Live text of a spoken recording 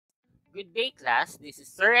Good day, class. This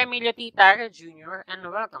is Sir Emilio Titara Jr. and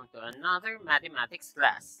welcome to another mathematics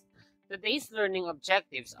class. Today's learning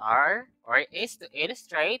objectives are, or is to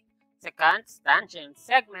illustrate secants, tangents,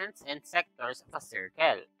 segments, and sectors of a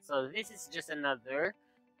circle. So this is just another,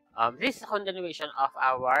 this is a continuation of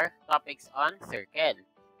our topics on circle.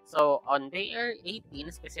 So on day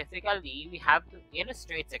 18 specifically, we have to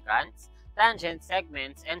illustrate secants, tangents,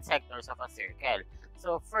 segments, and sectors of a circle.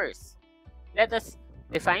 So first, let us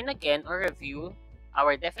define again or review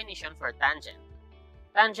our definition for tangent.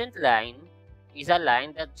 Tangent line is a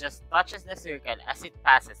line that just touches the circle as it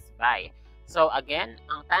passes by. So again,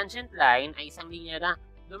 ang tangent line ay isang linya na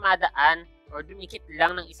dumadaan or dumikit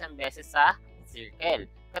lang ng isang beses sa circle.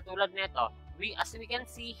 Katulad nito, as we can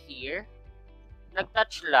see here,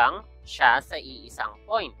 nag-touch lang siya sa iisang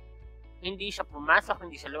point. Hindi siya pumasok,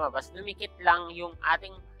 hindi siya lumabas, dumikit lang yung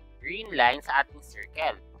ating green line sa ating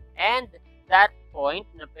circle. And that point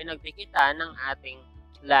na pinagdikitan ng ating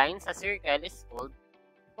line sa circle is called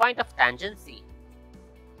point of tangency.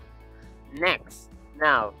 Next,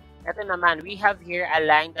 now, ito naman, we have here a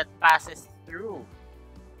line that passes through.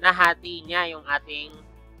 Nahati niya yung ating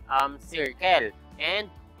circle.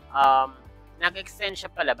 And nag-extend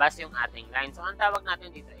siya palabas yung ating line. So, ang tawag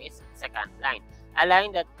natin dito is secant line. A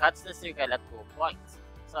line that cuts the circle at 2 points.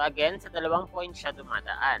 So, again, sa dalawang point siya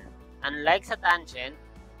dumadaan. Unlike sa tangent,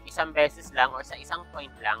 isang beses lang or sa isang point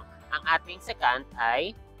lang, ang ating secant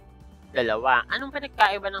ay dalawa. Anong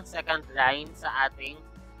pinagkaiba ng secant line sa ating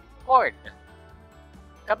chord?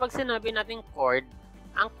 Kapag sinabi natin chord,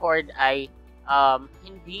 ang chord ay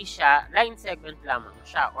hindi siya, line segment lamang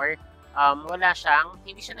siya or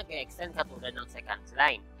hindi siya nag-extend katulad ng secant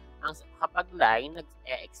line. Kapag line,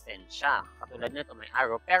 nag-extend siya. Katulad nito, may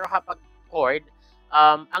arrow. Pero kapag chord,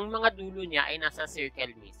 ang mga dulo niya ay nasa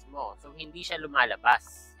circle mismo. So, hindi siya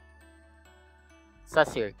lumalabas sa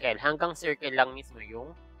circle. Hanggang circle lang mismo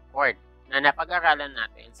yung chord na napag-aralan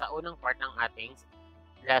natin sa unang part ng ating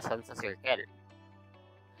lesson sa circle.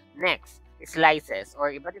 Next, slices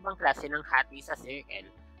or iba't ibang klase ng hati sa circle.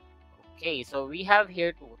 Okay, so we have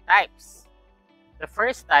here two types. The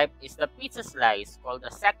first type is the pizza slice called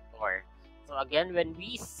a sector. So again, when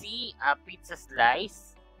we see a pizza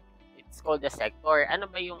slice, it's called a sector. Ano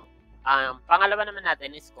ba yung pangalawa naman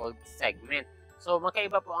natin is called segment. So,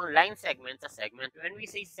 magkaiba po ang line segment sa segment. When we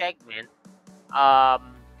say segment,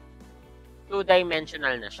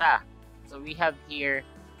 two-dimensional na siya. So, we have here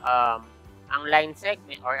ang line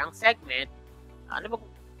segment or ang segment.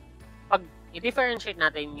 Pag i-differentiate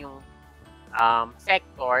natin yung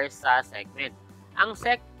sector sa segment. Ang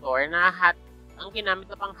sector, ang ginamit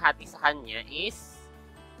na panghati sa kanya is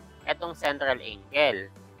etong central angle.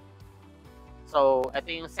 So, ito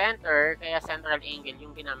yung center, kaya central angle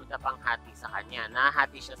yung ginamit na panghati sa kanya.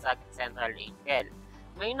 Nahati siya sa central angle.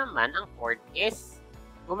 Ngayon naman, ang chord is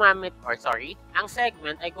ang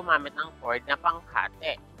segment ay gumamit ng chord na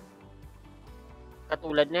panghati.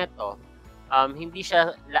 Katulad nito, hindi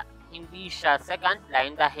siya secant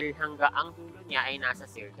line dahil hanggang ang dulo niya ay nasa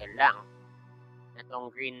circle lang. Itong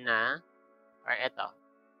green na, or ito.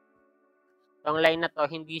 Itong line na to,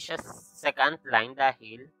 hindi siya secant line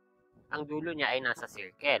dahil ang dulo niya ay nasa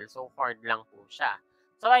circle. So, chord lang po siya.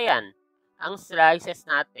 So, ayan. Ang slices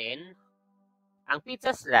natin, ang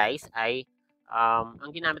pizza slice ay,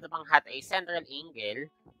 ang ginamit na panghati ay central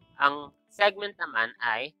angle. Ang segment naman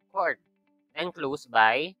ay chord. Enclosed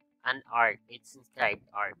by an arc. It's inscribed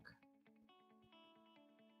arc.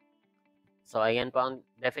 So, ayan po ang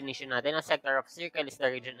definition natin. A sector of circle is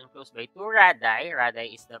the region enclosed by two radii.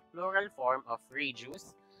 Radii is the plural form of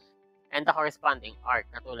radius. And the corresponding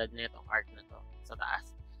arc, katulad nitong arc na to sa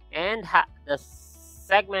taas. And the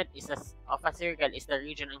segment of a circle is the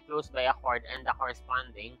region enclosed by a chord and the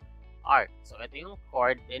corresponding arc. So, ito yung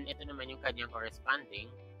chord, then ito naman yung kanyang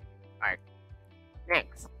corresponding arc.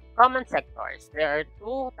 Next, common sectors. There are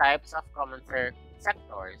two types of common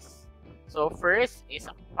sectors. So, first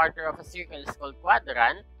is a quarter of a circle is called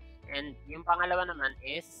quadrant, and yung pangalawa naman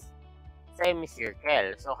is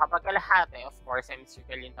semicircle. So, kapag kalahati, of course,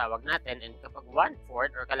 semicircle yung tawag natin. And kapag 1/4 or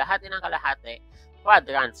kalahati ng kalahati,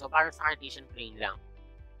 quadrant. So, parang sa Cartesian plane lang.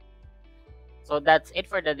 So, that's it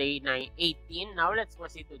for the day 18. Now, let's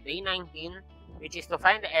proceed to day 19, which is to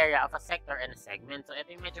find the area of a sector and a segment. So,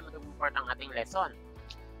 ito yung medyo mag-import ang ating lesson.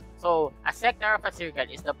 So, a sector of a circle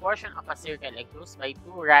is the portion of a circle enclosed by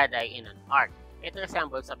two radii in an arc. It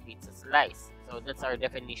resembles a pizza slice. So, that's our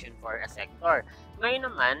definition for a sector. Ngayon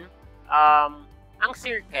naman, ang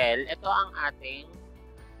circle, ito ang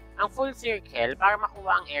full circle, para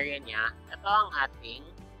makuha ang area niya, ito ang ating,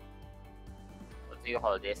 what do you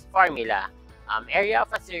call this, formula. Area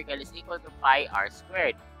of a circle is equal to pi r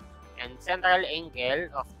squared. And central angle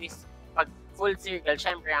of this, pag full circle,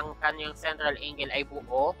 syempre ang kanyang central angle ay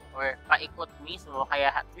buo or paikot mismo, kaya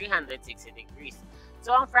 360 degrees.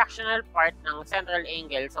 So, ang fractional part ng central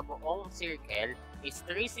angle sa buong circle is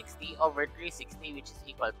 360 over 360, which is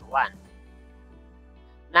equal to 1.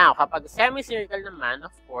 Now, kapag semicircle naman,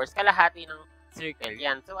 of course, kalahati ng circle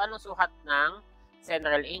yan. So, anong sukat ng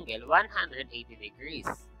central angle? 180 degrees.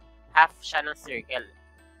 Half siya ng circle.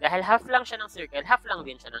 Dahil half lang siya ng circle, half lang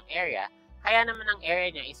din siya ng area. Kaya naman ang area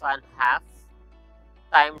niya is 1/2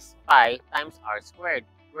 times pi times r squared,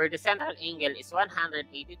 where the central angle is 180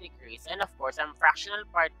 degrees. And of course, ang fractional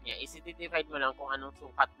part niya is i-divide mo lang kung anong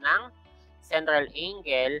sukat ng central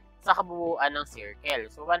angle sa kabuuan ng circle.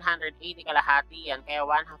 So, 180 kalahati yan, kaya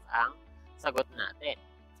 1/2 ang sagot natin.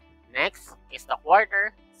 Next is the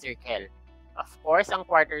quarter circle. Of course, ang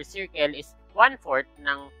quarter circle is 1/4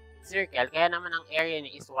 ng circle, kaya naman ang area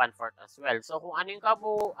niya is 1/4 as well. So, kung ano yung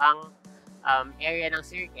kabuuang area ng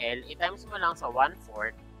circle, i-times mo lang sa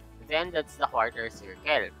 1/4, then that's the quarter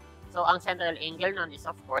circle. So, ang central angle nun is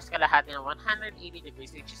of course kalahati ng 180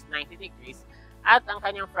 degrees, which is 90 degrees, at ang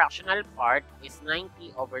kanyang fractional part is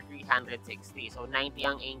 90 over 360. So, 90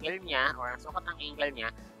 ang angle niya, or ang sukat ng angle niya,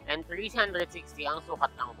 and 360 ang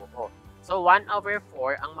sukat ng buo. So,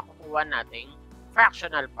 1/4 ang makukuha nating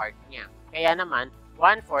fractional part niya. Kaya naman,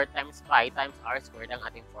 1/4 times pi times r squared ang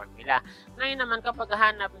ating formula. Ngayon naman, kapag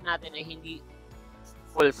hahanapin natin ay hindi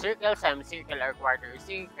full circle, semicircle, or quarter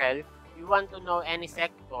circle, you want to know any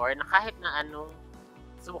sector na kahit na anong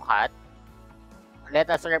sukat, let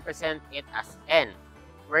us represent it as n,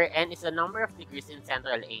 where n is the number of degrees in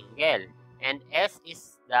central angle, and s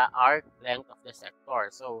is the arc length of the sector.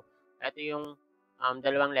 So, ito yung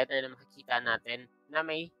dalawang letter na makikita natin na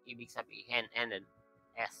may ibig sabihin, n and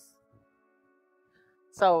s.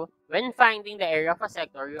 So, when finding the area of a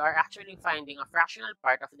sector, you are actually finding a fractional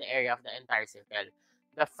part of the area of the entire circle.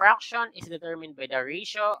 The fraction is determined by the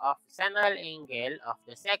ratio of central angle of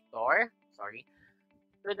the sector,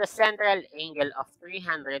 to the central angle of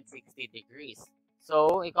 360 degrees.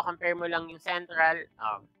 So, i-compare mo lang yung entire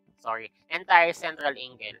central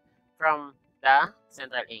angle from the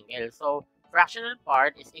central angle. So, fractional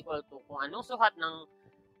part is equal to kung anong sukat ng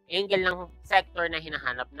angle ng sector na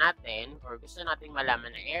hinahanap natin or gusto nating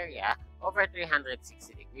malaman na area over 360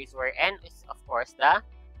 degrees, where n is of course the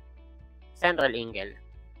central angle.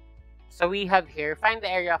 So we have here, find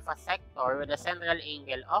the area of a sector with a central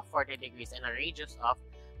angle of 40 degrees and a radius of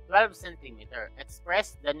 12 cm.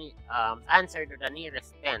 Express the answer to the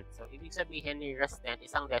nearest tenth. So ibig sabihin, nearest tenth,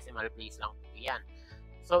 isang decimal place lang po yan.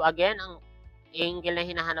 So again, ang angle na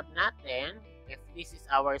hinahanap natin, if this is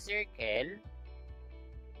our circle,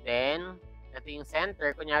 then, ito yung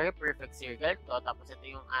center. Kunyari, perfect circle to. Tapos, ito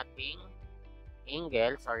yung ating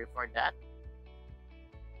angle. Sorry for that.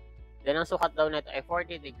 Then, ang sukat daw nito ay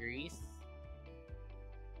 40 degrees.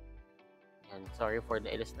 And sorry for the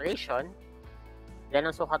illustration. Then,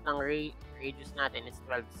 ang sukat ng radius natin is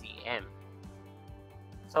 12 cm.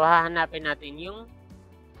 So, hahanapin natin yung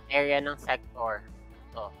area ng sector.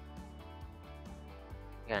 Ito.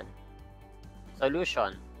 Yan.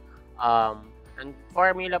 Solution. Ang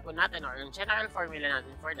formula po natin, or yung general formula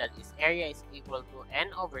natin for that is area is equal to n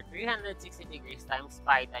over 360 degrees times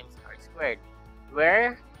pi times r squared,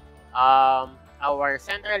 where our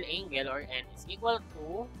central angle or n is equal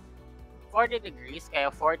to 40 degrees, kaya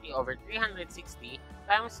 40 over 360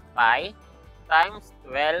 times pi times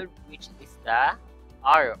 12, which is the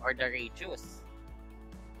r or the radius.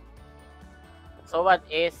 So what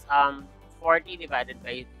is 40 divided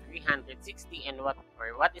by 360, and what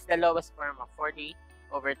is the lowest form of 40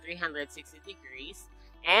 over 360 degrees,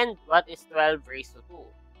 and what is 12 raised to 2?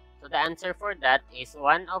 So the answer for that is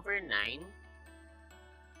 1/9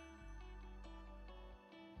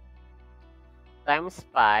 times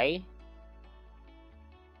pi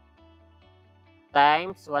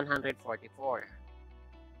times 144.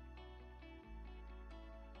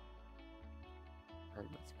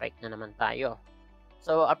 Spike na naman tayo.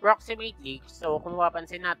 So, approximately, kung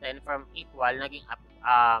mapapansin natin, from equal, naging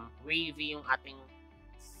wavy yung ating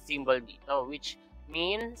symbol dito, which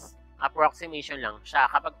means approximation lang siya.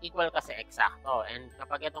 Kapag equal kasi eksakto, and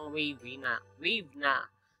kapag itong wave na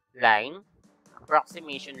line,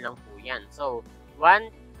 approximation lang po yan. So, 1/9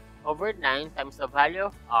 times the value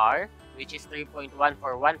of r, which is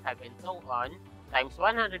 3.1415 and so on, times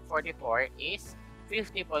 144 is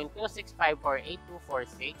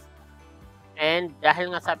 50.26548,246. And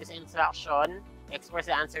dahil nga sabi sa instruction,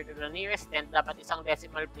 express the answer to the nearest tenth, dapat isang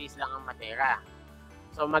decimal place lang ang matira.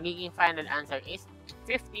 So, magiging final answer is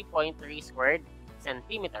 50.3 squared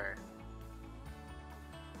centimeter.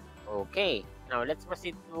 Okay. Now, let's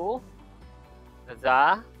proceed to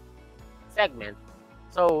the segment.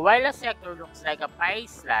 So, while a sector looks like a pie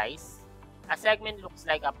slice, a segment looks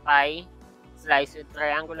like a pie slice with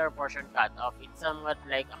triangular portion cut off. It's somewhat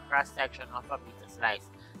like a cross-section of a pizza slice.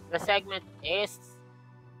 The segment is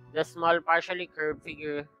the small partially curved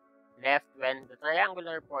figure left when the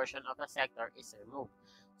triangular portion of a sector is removed.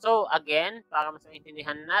 So, again, para mas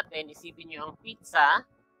maintindihan natin, isipin nyo ang pizza.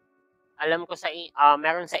 Alam ko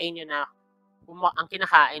meron sa inyo na ang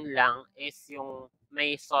kinakain lang is yung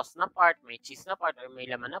may sauce na part, may cheese na part, or may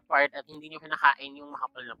laman na part, at hindi nyo kinakain yung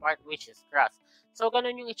makapal na part, which is crust. So,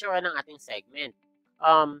 ganun yung itsura ng ating segment.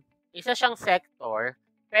 Isa siyang sector,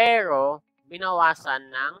 pero binawasan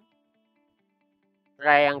ng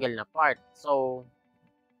triangle na part. So,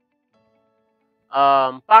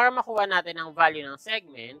 para makuha natin ang value ng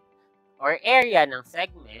segment, or area ng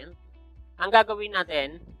segment, ang gagawin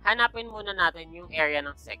natin, hanapin muna natin yung area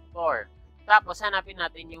ng sector. Tapos, hanapin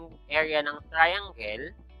natin yung area ng triangle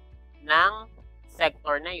ng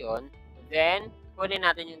sector na yon. Then, kunin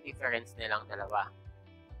natin yung difference nilang dalawa.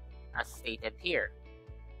 As stated here.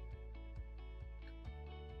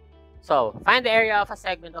 So, find the area of a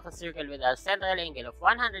segment of a circle with a central angle of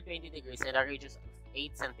 120 degrees and a radius of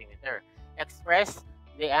 8 cm. Express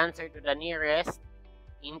the answer to the nearest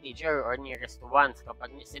integer or nearest ones. Kapag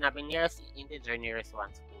sinabing nearest integer, nearest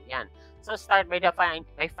ones po yan. So, start by finding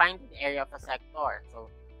the area of a sector.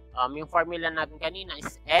 So, yung formula natin kanina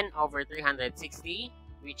is n over 360,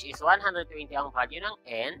 which is 120 ang value ng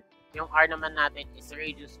n. Yung r naman natin is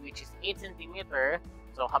radius, which is 8 cm.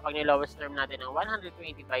 So, kapag nilowest term natin ang 125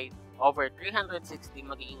 over 360,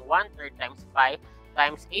 magiging 1/3 times 5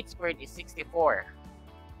 times 8 squared is 64.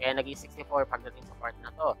 Kaya naging 64 pagdating sa part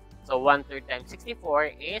na to. So, 1/3 times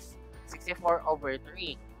 64 is 64 over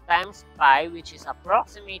 3 times pi, which is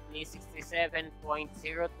approximately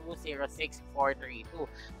 67.0206432.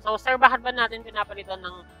 So, sir, bakit ba natin pinapalitan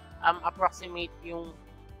ng approximate yung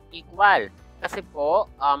equal? Kasi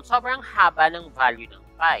po, sobrang haba ng value ng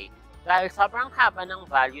pi. Dahil sobrang haba ng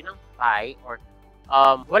value ng pi, or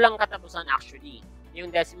walang katapusan actually,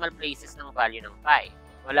 yung decimal places ng value ng pi.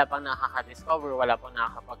 Wala pang nakaka-discover, wala pang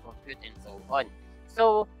nakakapag-compute, and so on.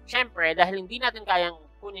 So, syempre, dahil hindi natin kayang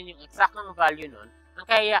kunin yung exact ng value nun, ang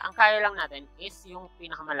kaya lang natin is yung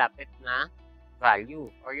pinakamalapit na value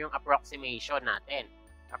or yung approximation natin.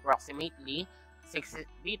 Approximately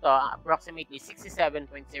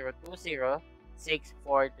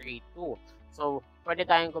 67.0206432. So, pwede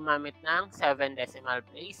tayong gumamit ng 7 decimal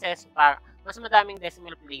places para mas madaming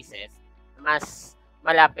decimal places, mas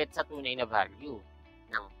malapit sa tunay na value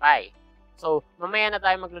ng pi. So, mamaya na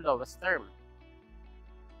tayo maglo-lowest term.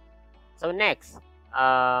 So, next,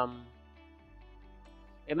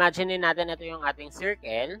 imagine natin ito yung ating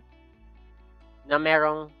circle na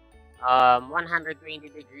merong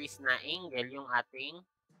 120 degrees na angle yung ating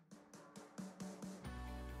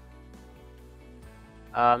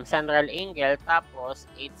central angle, tapos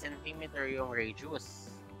 8 cm yung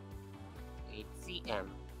radius. 8 cm.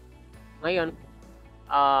 Ngayon,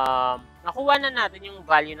 nakuha na natin yung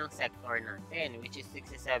value ng sector natin, which is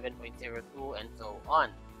 67.02 and so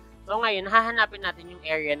on. So, ngayon, hahanapin natin yung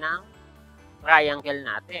area ng triangle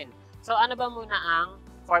natin. So, ano ba muna ang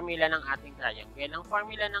formula ng ating triangle? Ang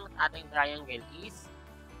formula ng ating triangle is,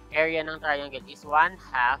 area ng triangle is 1/2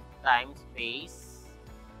 times base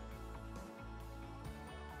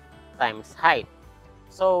times height.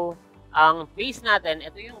 So, ang base natin,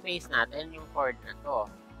 ito yung base natin, yung chord na to.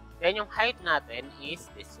 Then, yung height natin is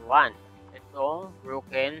this one. Itong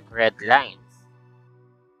broken red lines.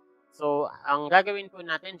 So, ang gagawin po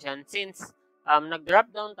natin dyan, since nag-drop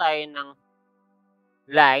down tayo ng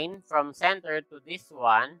line from center to this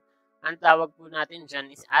one, ang tawag po natin dyan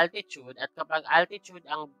is altitude. At kapag altitude,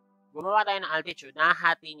 gumawa tayo ng altitude,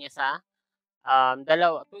 nahahati niya sa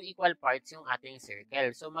two equal parts yung ating circle.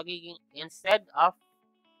 So, magiging, instead of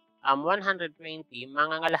 120,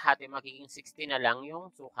 mangangalahati, magiging 60 na lang yung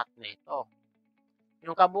sukat nito.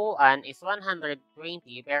 Yung kabuuan is 120,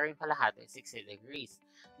 pero yung kalahati 60 degrees.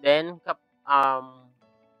 Then,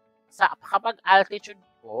 kapag altitude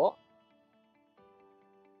po,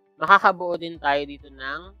 makakabuo din tayo dito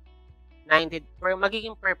ng 90,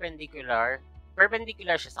 magiging perpendicular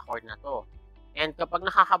siya sa chord na to. And kapag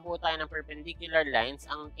nakakabuo tayo ng perpendicular lines,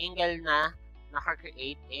 ang angle na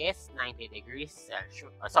naka-create is 90 degrees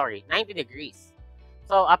Celsius. 90 degrees.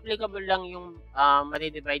 So, applicable lang yung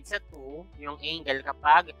madidivide sa 2, yung angle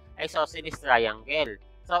kapag isosceles triangle.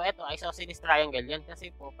 So, ito, isosceles triangle yan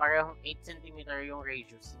kasi po parang 8 cm yung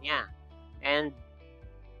radius niya. And,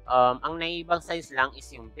 ang naibang size lang is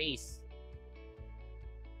yung base.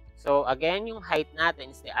 So, again, yung height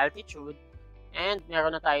natin is the altitude. And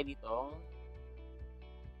meron na tayo ditong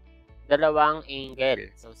dalawang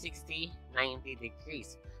angle. So, 60, 90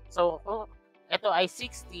 degrees. So, kung ito ay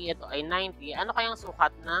 60, ito ay 90, ano kayang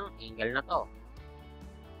sukat ng angle na to?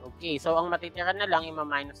 Okay, so ang matitira na lang,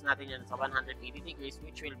 ima-minus natin yan sa 180 degrees,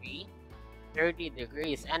 which will be 30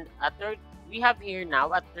 degrees. And we have here now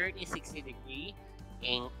a 30-60 degree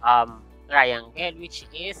triangle, which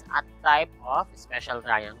is a type of special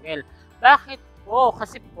triangle. Bakit po?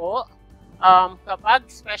 Kasi po, kapag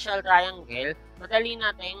special triangle, madali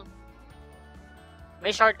nating may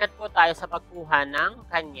shortcut po tayo sa pagkuha ng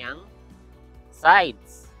kanyang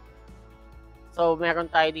sides. So, meron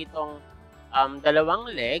tayo ditong dalawang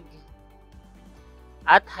leg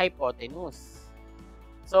at hypotenuse.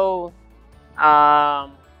 So,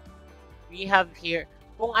 we have here,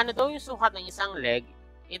 kung ano daw yung sukat ng isang leg,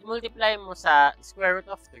 it multiply mo sa square root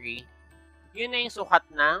of 3, yun na yung sukat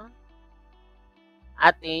ng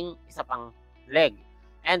ating isa pang leg.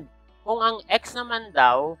 And kung ang x naman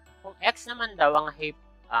daw, kung x ang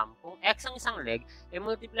isang leg,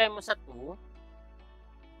 i-multiply mo sa 2,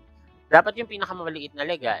 dapat yung pinakamaliit na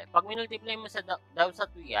leg. Pag minultiply mo daw sa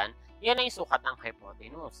 2 yan na yung sukat ng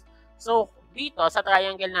hypotenuse. So, dito sa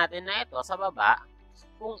triangle natin na ito, sa baba,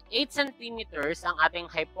 kung 8 cm ang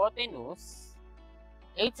ating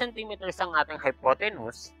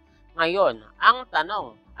hypotenuse, ngayon, ang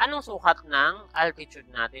tanong, anong sukat ng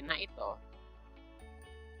altitude natin na ito?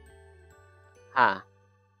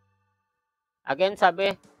 Again,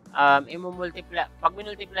 sabi, pag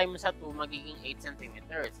minultiply mo sa 2, magiging 8 cm.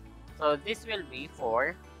 So, this will be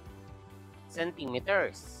 4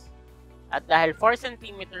 centimeters. At dahil 4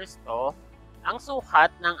 centimeters to, ang sukat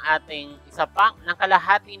ng ating ng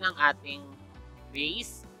kalahati ng ating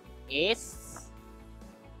base is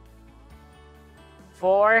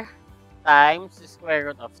 4 times the square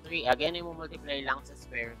root of 3. Again, i-multiply lang sa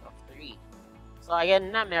square root of 3. So, again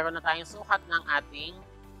na, meron na tayong sukat ng ating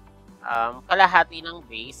kalahati ng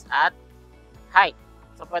base at height.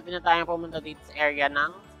 So, pwede na tayong pumunta dito sa area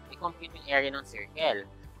i-compute yung area ng circle.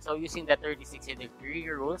 So, using the 30-60 degree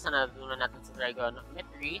rules na natutunan natin sa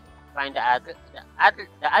trigonometry, find the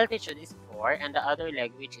altitude is 4 and the other leg,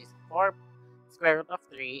 which is 4 square root of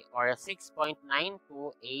 3 or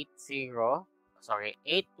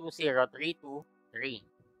 6.8203223.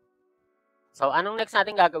 So, anong next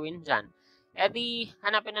natin gagawin dyan?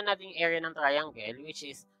 Hanapin na natin yung area ng triangle, which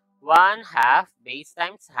is 1/2 base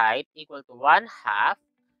times height equal to 1/2.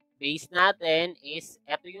 Base natin is,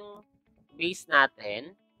 ito yung base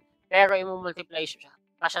natin, pero i-multiply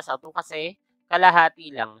pa siya sa 2 kasi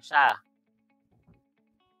kalahati lang siya.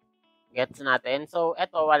 Gets natin? So,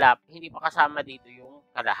 ito hindi pa kasama dito yung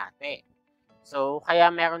kalahati. So,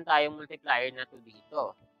 kaya meron tayong multiplier na 2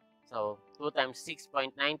 dito. So, 2 times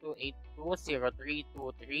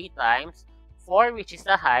 6.9282033 times 4, which is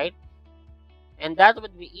the height, and that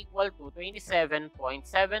would be equal to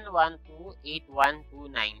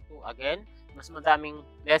 27.7128192. Again, mas madaming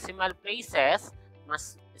decimal places,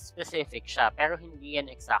 mas specific siya. Pero hindi yan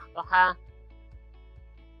eksakto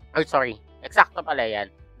eksakto pala yan.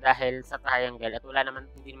 Dahil sa triangle, at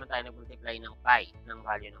hindi naman tayo nag-multiply ng pi, ng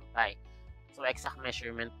value ng pi. So, exact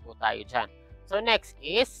measurement po tayo dyan. So, next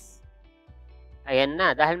is, ayan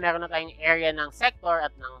na. Dahil meron na tayong area ng sector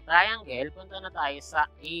at ng triangle, punta na tayo sa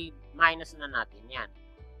i-minus na natin yan.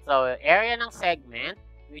 So, area ng segment,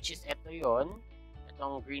 which is ito yun,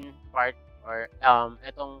 itong green part, or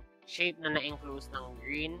itong shape na na-enclose ng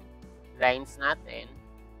green lines natin,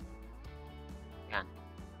 yan,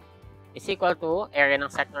 is equal to area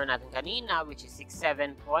ng sector natin kanina, which is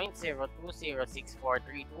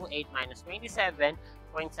 67.0206432.8 minus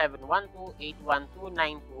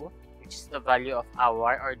 27.7128192, which is the value of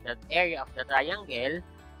or the area of the triangle,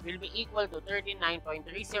 will be equal to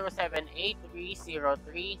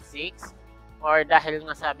 39.30783036. Or dahil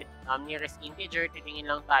nga sabi nearest integer,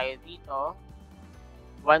 titingin lang tayo dito.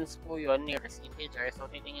 Once po yun, nearest integer. So,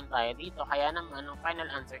 titingin tayo dito. Kaya naman, ang final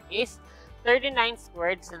answer is 39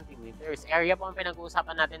 squared centimeters. Area po ang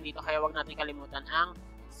pinag-uusapan natin dito. Kaya wag natin kalimutan ang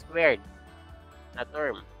squared na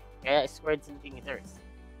term. Kaya squared centimeters.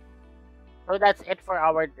 So, that's it for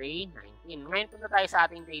our day 19. Ngayon po na tayo sa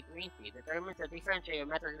ating day 20. Determine the different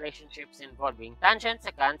geometric relationships involving tangent,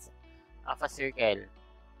 secants of a circle.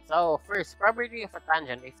 So, first, property of a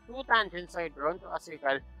tangent. If two tangents are drawn to a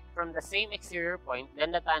circle from the same exterior point,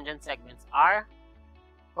 then the tangent segments are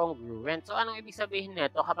congruent. So, anong ibig sabihin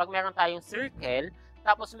nito? Kapag meron tayong circle,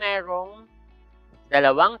 tapos merong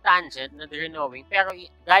dalawang tangent na drawing, pero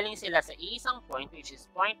galing sila sa isang point, which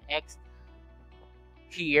is point X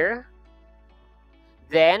here,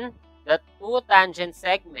 then the two tangent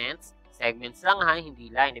segments Segments lang ha,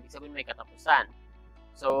 hindi line. Ibig sabihin may katapusan.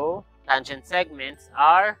 So, tangent segments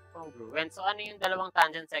are congruent. So, ano yung dalawang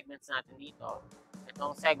tangent segments natin dito?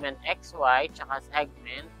 Itong segment XY tsaka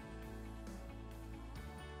segment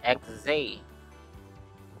XZ.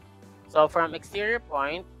 So, from exterior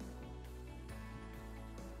point,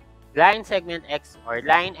 line segment X or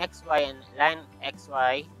line XY and line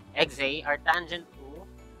XY, XZ are tangent to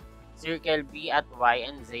circle B at Y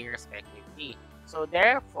and Z respectively. So,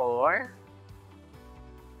 therefore,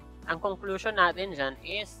 ang conclusion natin dyan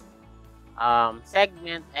is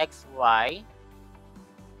segment XY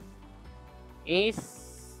is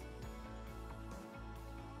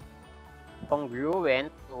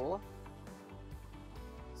congruent to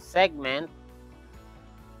segment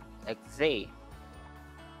XZ.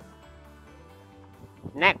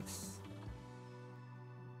 Next.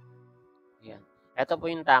 Yan. Ito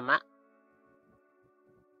po yung tama.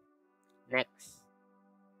 Next.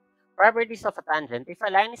 Properties of a tangent. If a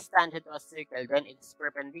line is tangent to a circle, then it is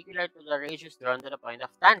perpendicular to the radius drawn to the point of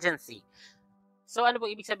tangency. So, ano po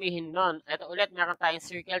ibig sabihin nun? Ito ulit, meron tayong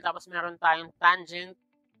circle, tapos meron tayong tangent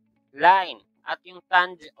line. At yung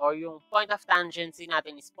tangent, or yung point of tangency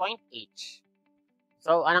natin is point H.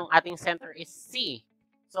 So, anong ating center is C.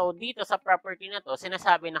 So, dito sa property na to,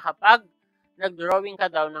 sinasabi na kapag nag-drawing ka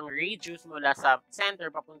daw ng radius mula sa center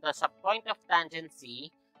papunta sa point of tangency,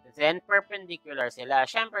 then perpendicular sila.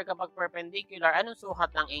 Siyempre, kapag perpendicular, anong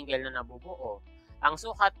sukat ng angle na nabubuo? Ang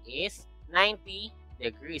sukat is 90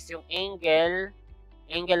 degrees. Yung angle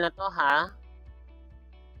na to ha,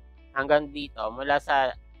 hanggang dito, mula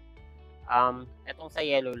sa, etong sa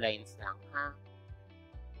yellow lines lang ha.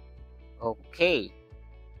 Okay.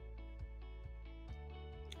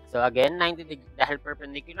 So again, 90 degrees, dahil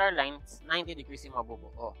perpendicular lines, 90 degrees yung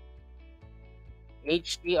mabubuo.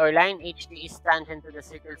 HT or line HT is tangent to the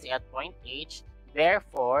circle C at point H.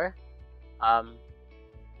 Therefore,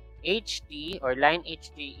 HT or line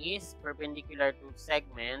HT is perpendicular to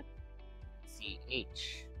segment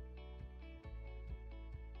CH.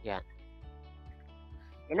 Yan.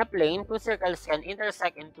 In a plane, two circles can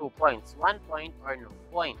intersect in 2 points, 1 point or no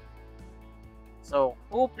point. So,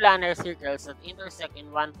 coplanar circles that intersect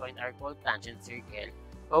in 1 point are called tangent circle.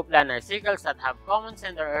 Coplanar circles that have common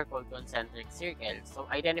center are called concentric circles. So,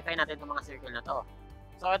 identify natin itong mga circle na to.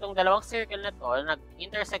 So, itong dalawang circle na to,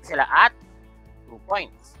 nag-intersect sila at 2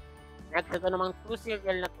 points. Next, ito namang 2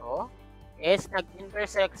 circle na to is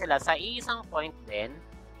nag-intersect sila sa isang point din.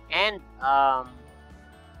 And,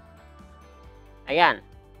 ayan,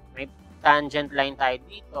 may tangent line tayo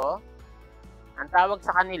dito. Ang tawag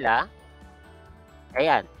sa kanila,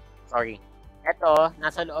 ayan, sorry. Ito,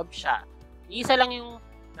 nasa loob siya. Isa lang yung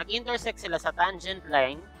nag-intersect sila sa tangent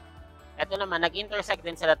line. Ito naman, nag-intersect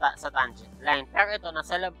din sila sa tangent line. Pero ito,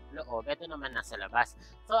 nasa loob. Ito naman, nasa labas.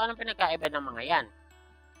 So, anong pinagkaiba ng mga yan?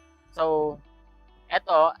 So,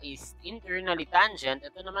 ito is internally tangent.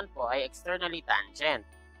 Ito naman po ay externally tangent.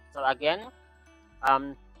 So, again,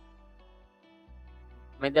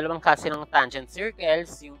 may dalawang klase ng tangent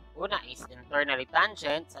circles. Yung una is internally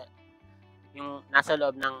tangent. Yung nasa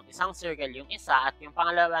loob ng isang circle yung isa. At yung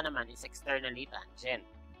pangalawa naman is externally tangent.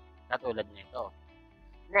 Katulad nito.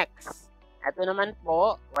 Next, ito naman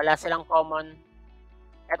po, wala silang common,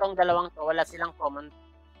 etong dalawang to, wala silang common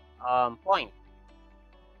point.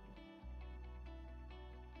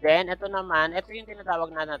 Then, ito naman, ito yung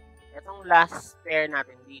tinatawag na, itong last pair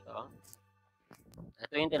natin dito,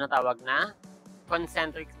 ito yung tinatawag na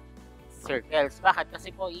concentric circles. Bakit?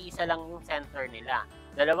 Kasi po, iisa lang yung center nila.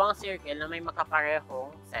 Dalawang circle na may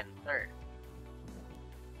makaparehong center.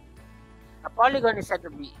 A polygon is said to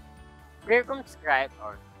be circumscribed,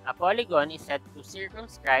 or a polygon is said to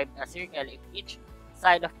circumscribe a circle if each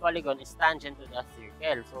side of polygon is tangent to the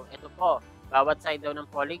circle. So, ito po, bawat side daw ng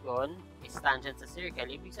polygon is tangent sa circle.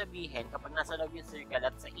 Ibig sabihin, kapag nasa loob yung circle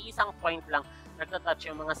at sa isang point lang nagtatouch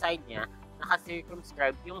yung mga side niya,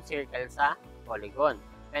 naka-circumscribe yung circle sa polygon.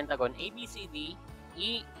 Pentagon ABCD,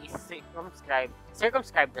 E is circumscribe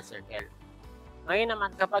the circle. Ngayon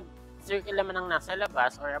naman, kapag circle naman ang nasa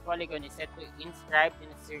labas, or a polygon is said to inscribe in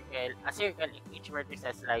a circle if each vertex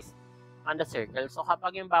lies on the circle. So,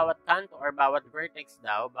 kapag yung bawat kanto or bawat vertex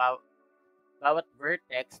daw, bawat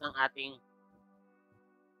vertex ng ating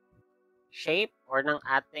shape or ng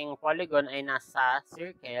ating polygon ay nasa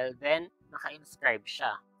circle, then naka-inscribe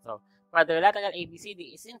siya. So, quadrilateral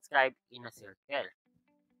ABCD is inscribed in a circle.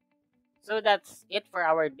 So, that's it for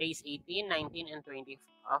our days 18, 19, and 20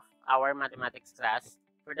 of our mathematics class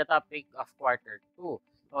for the topic of quarter 2.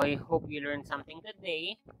 So I hope you learned something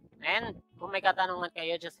today. And kung may katanungan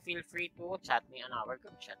kayo, just feel free to chat me on our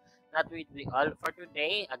group chat. That will be all for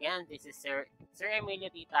today. Again, this is Sir Emilio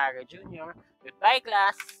Titaro Jr. Goodbye,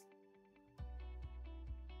 class!